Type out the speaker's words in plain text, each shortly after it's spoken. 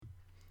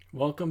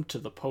Welcome to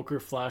the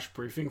Poker Flash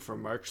briefing for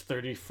March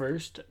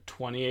 31st,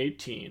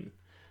 2018.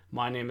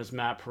 My name is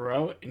Matt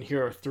Perot, and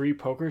here are 3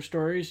 poker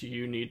stories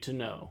you need to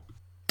know.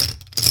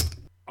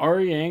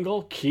 Ari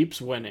Engel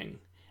keeps winning.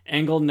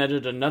 Engel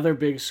netted another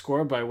big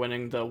score by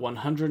winning the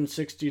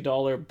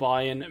 $160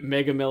 buy-in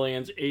Mega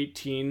Millions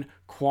 18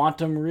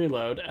 Quantum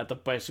Reload at the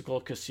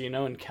Bicycle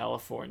Casino in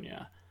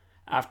California.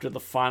 After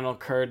the final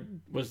card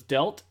was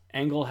dealt,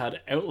 Engel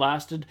had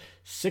outlasted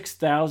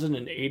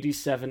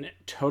 6,087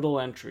 total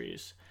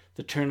entries.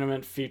 The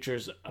tournament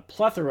features a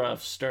plethora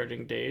of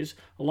starting days,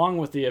 along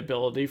with the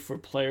ability for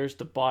players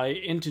to buy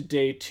into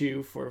day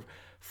 2 for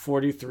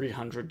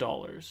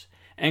 $4,300.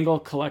 Engel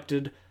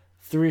collected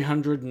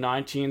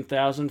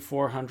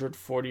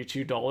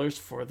 $319,442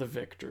 for the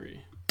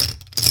victory.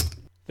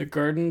 The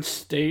Garden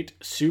State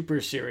Super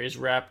Series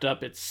wrapped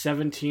up its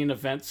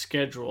 17-event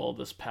schedule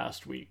this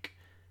past week.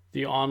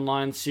 The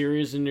online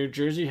series in New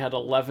Jersey had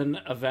 11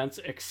 events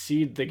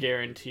exceed the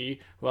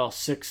guarantee, while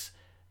 6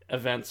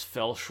 events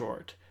fell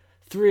short,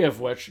 3 of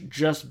which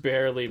just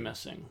barely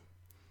missing.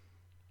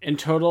 In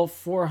total,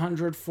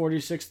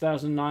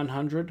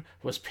 $446,900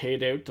 was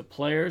paid out to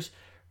players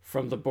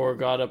from the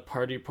Borgata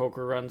Party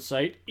Poker Run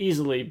site,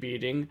 easily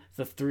beating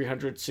the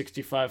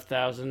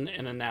 $365,000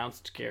 in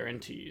announced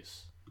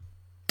guarantees.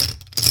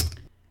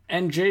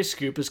 And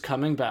J-Scoop is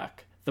coming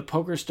back. The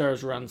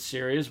PokerStars Run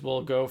series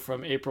will go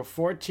from April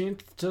 14th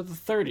to the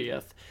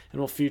 30th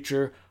and will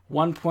feature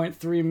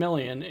 $1.3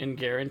 million in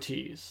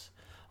guarantees.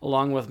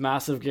 Along with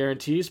massive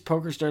guarantees,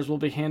 PokerStars will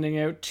be handing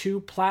out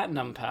 2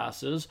 Platinum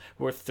Passes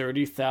worth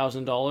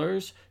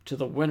 $30,000 to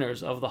the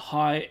winners of the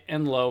high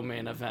and low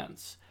main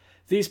events.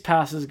 These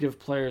passes give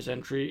players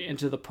entry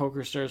into the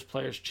PokerStars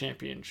Players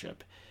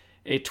Championship,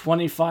 a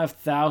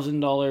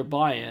 $25,000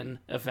 buy-in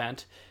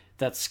event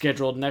that's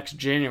scheduled next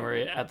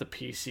January at the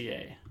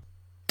PCA.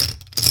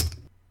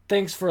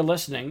 Thanks for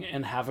listening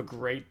and have a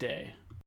great day.